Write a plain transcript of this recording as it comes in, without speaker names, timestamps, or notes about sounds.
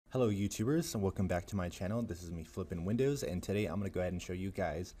Hello YouTubers, and welcome back to my channel. This is me flipping Windows, and today I'm going to go ahead and show you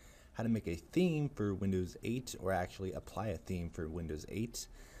guys how to make a theme for Windows 8, or actually apply a theme for Windows 8.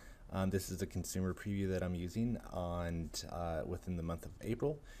 This is a consumer preview that I'm using on within the month of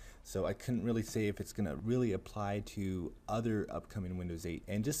April, so I couldn't really say if it's going to really apply to other upcoming Windows 8.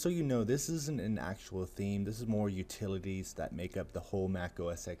 And just so you know, this isn't an actual theme. This is more utilities that make up the whole Mac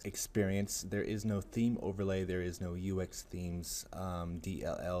OS X experience. There is no theme overlay. There is no UX themes,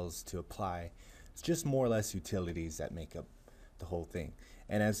 DLLs to apply. It's just more or less utilities that make up the whole thing.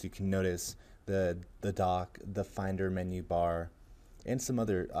 And as you can notice, the dock, the Finder menu bar, and some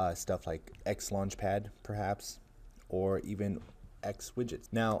other stuff like X Launchpad perhaps, or even X widgets.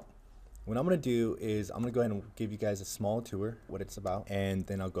 Now what I'm going to do is I'm going to go ahead and give you guys a small tour what it's about, and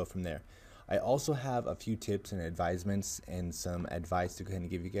then I'll go from there. I also have a few tips and advisements and some advice to go ahead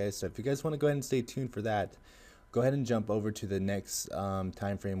and give you guys, so if you guys want to go ahead and stay tuned for that, go ahead and jump over to the next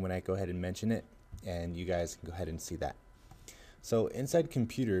time frame when I go ahead and mention it, and you guys can go ahead and see that. So inside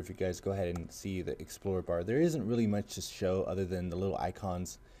computer, if you guys go ahead and see the Explorer bar, there isn't really much to show other than the little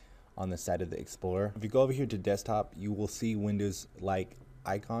icons on the side of the Explorer. If you go over here to desktop, you will see Windows like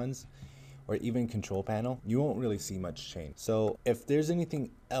icons or even control panel. You won't really see much change. So if there's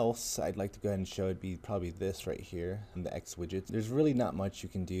anything else I'd like to go ahead and show, it'd be probably this right here, the X widgets. There's really not much you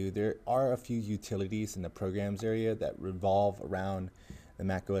can do. There are a few utilities in the programs area that revolve around the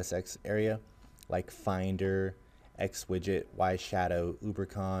Mac OS X area, like Finder, X widget, Y shadow,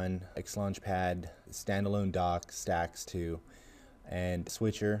 Ubercon, X Launchpad, standalone dock, Stacks 2, and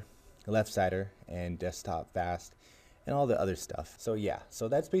switcher, left sider, and desktop fast, and all the other stuff. So yeah, so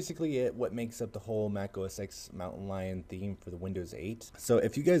that's basically it, what makes up the whole Mac OS X Mountain Lion theme for the Windows 8. So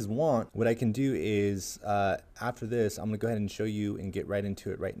if you guys want, what I can do is after this, I'm gonna go ahead and show you and get right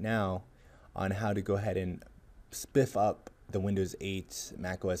into it right now on how to go ahead and spiff up the Windows 8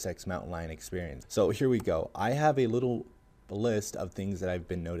 Mac OS X Mountain Lion experience. So here we go. I have a little list of things that I've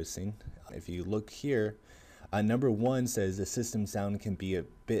been noticing. If you look here, number 1 says the system sound can be a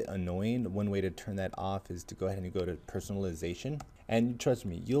bit annoying. One way to turn that off is to go ahead and go to personalization. And trust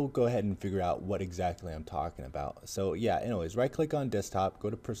me, you'll go ahead and figure out what exactly I'm talking about. So yeah, anyways, right click on desktop, go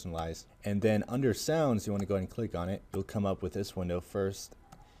to personalize, and then under sounds, you want to go ahead and click on it. You'll come up with this window first.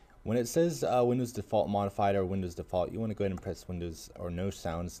 When it says Windows Default Modified or Windows Default, you want to go ahead and press Windows or no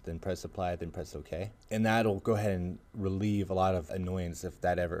sounds, then press Apply, then press OK. And that'll go ahead and relieve a lot of annoyance if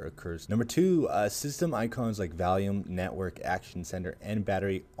that ever occurs. Number 2, system icons like volume, network, action center, and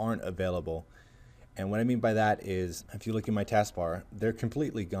battery aren't available. And what I mean by that is, if you look at my taskbar, they're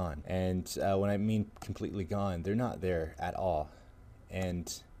completely gone. And when I mean completely gone, they're not there at all.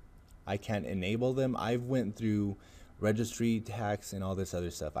 And I can't enable them. I've went through registry hacks and all this other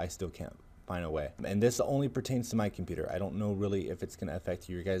stuff. I still can't find a way. And this only pertains to my computer. I don't know really if it's going to affect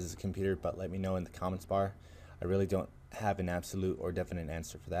your guys' computer, but let me know in the comments bar. I really don't have an absolute or definite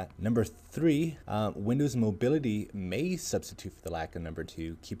answer for that. Number 3, Windows Mobility may substitute for the lack of number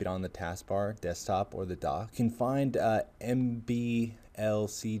 2. Keep it on the taskbar, desktop, or the dock. You can find MBLCTR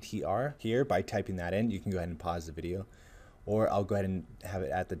here by typing that in. You can go ahead and pause the video, or I'll go ahead and have it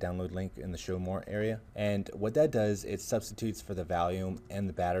at the download link in the show more area. And what that does, it substitutes for the volume and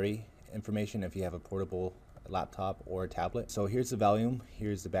the battery information if you have a portable laptop or a tablet. So here's the volume,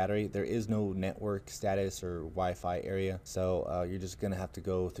 here's the battery. There is no network status or Wi-Fi area, so you're just gonna have to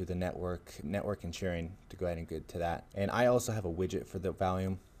go through the network and sharing to go ahead and get to that. And I also have a widget for the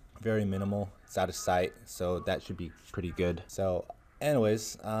volume, very minimal, it's out of sight, so that should be pretty good. So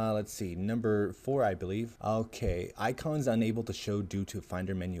anyways, let's see, number 4, I believe. Okay, icons unable to show due to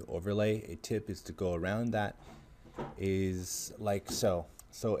Finder menu overlay. A tip is to go around that is like so.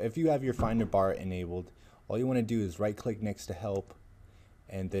 So if you have your Finder bar enabled, all you want to do is right click next to help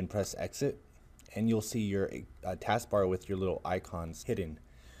and then press exit, and you'll see your taskbar with your little icons hidden.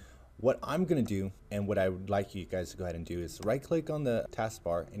 What I'm gonna do, and what I would like you guys to go ahead and do, is right click on the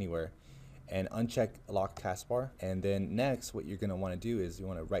taskbar anywhere and uncheck lock taskbar. And then next, what you're going to want to do is you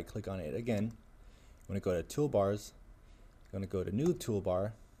want to right click on it again. You want to go to toolbars, you're going to go to new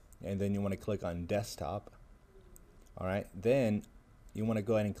toolbar, and then you want to click on desktop. Alright, then you want to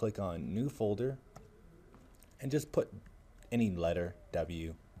go ahead and click on new folder and just put any letter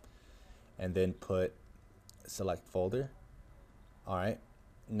W, and then put select folder. Alright,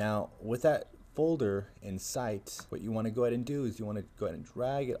 now with that folder in sight, what you want to go ahead and do is you want to go ahead and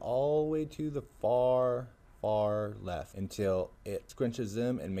drag it all the way to the far left until it scrunches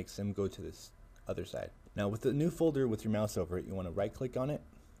them and makes them go to this other side. Now with the new folder, with your mouse over it, you want to right click on it,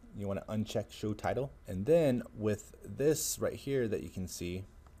 you want to uncheck show title, and then with this right here that you can see,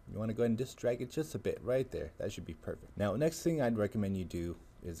 you want to go ahead and just drag it just a bit right there. That should be perfect. Now next thing I'd recommend you do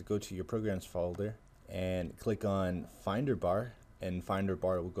is go to your programs folder and click on Finder Bar, and Finder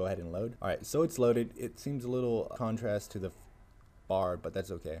Bar will go ahead and load. Alright, so it's loaded. It seems a little contrast to the bar, but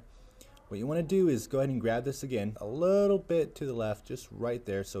that's okay. What you want to do is go ahead and grab this again a little bit to the left, just right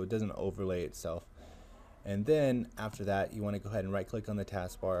there, so it doesn't overlay itself. And then after that, you want to go ahead and right click on the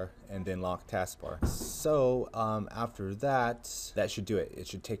taskbar and then lock taskbar. So after that, that should do it. It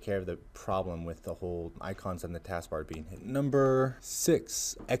should take care of the problem with the whole icons on the taskbar being hit. Number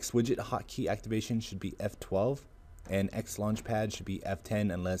 6, X widget hotkey activation should be F12, and X launchpad should be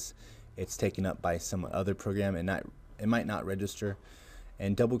F10 unless it's taken up by some other program and it might not register.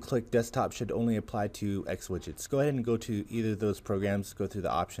 And double click desktop should only apply to X widgets. Go ahead and go to either of those programs, go through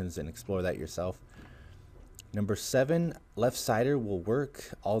the options and explore that yourself. Number 7, left sider will work,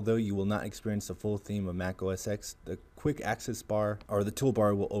 although you will not experience the full theme of Mac OS X. The quick access bar or the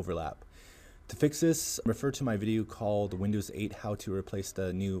toolbar will overlap. To fix this, refer to my video called Windows 8 How to Replace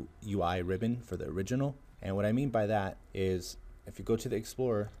the New UI Ribbon for the original. And what I mean by that is if you go to the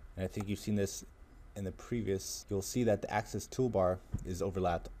Explorer, and I think you've seen this in the previous, you'll see that the access toolbar is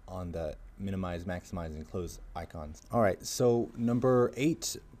overlapped on the minimize, maximize, and close icons. Alright, so number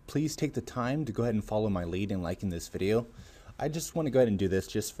 8, please take the time to go ahead and follow my lead in liking this video. I just want to go ahead and do this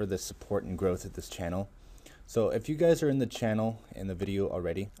just for the support and growth of this channel. So if you guys are in the channel and the video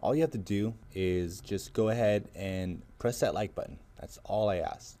already, all you have to do is just go ahead and press that like button. That's all I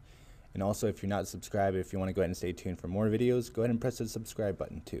ask. And also, if you're not subscribed, if you want to go ahead and stay tuned for more videos, go ahead and press the subscribe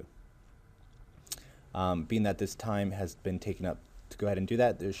button too. Being that this time has been taken up to go ahead and do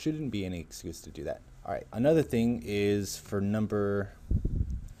that, there shouldn't be any excuse to do that. Alright, another thing is for number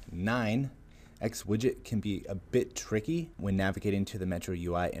 9, X widget can be a bit tricky when navigating to the Metro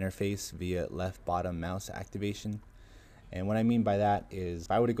UI interface via left bottom mouse activation. And what I mean by that is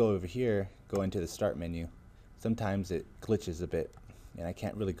if I were to go over here, go into the start menu, sometimes it glitches a bit and I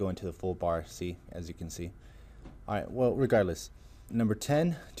can't really go into the full bar, see, as you can see. Alright, well, regardless. Number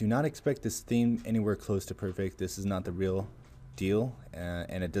 10, do not expect this theme anywhere close to perfect. This is not the real deal,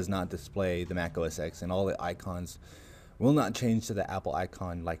 and it does not display the Mac OS X, and all the icons will not change to the Apple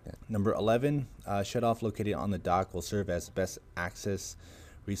icon likeness. Number 11, shut off located on the dock will serve as best access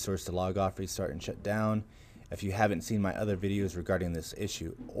resource to log off, restart, and shut down. If you haven't seen my other videos regarding this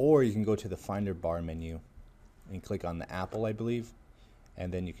issue, or you can go to the Finder Bar menu and click on the Apple, I believe,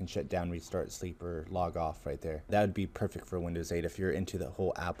 and then you can shut down, restart, sleep, or log off right there. That would be perfect for Windows 8 if you're into the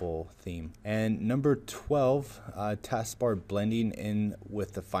whole Apple theme. And number 12, taskbar blending in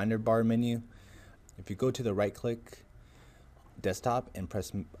with the Finder Bar menu. If you go to the right click desktop and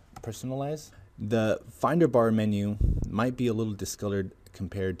press personalize, the Finder Bar menu might be a little discolored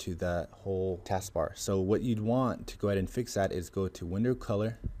compared to the whole taskbar. So what you'd want to go ahead and fix that is go to window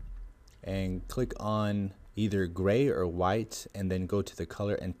color and click on either gray or white, and then go to the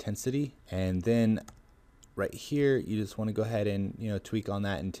color intensity, and then right here you just want to go ahead and tweak on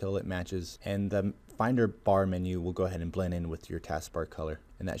that until it matches, and the Finder Bar menu will go ahead and blend in with your taskbar color,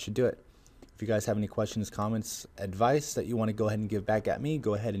 and that should do it. If you guys have any questions, comments, advice that you want to go ahead and give back at me,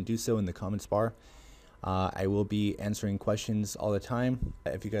 go ahead and do so in the comments bar. I will be answering questions all the time.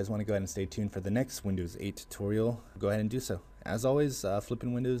 If you guys want to go ahead and stay tuned for the next Windows 8 tutorial, go ahead and do so. As always,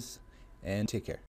 flipping Windows, and take care.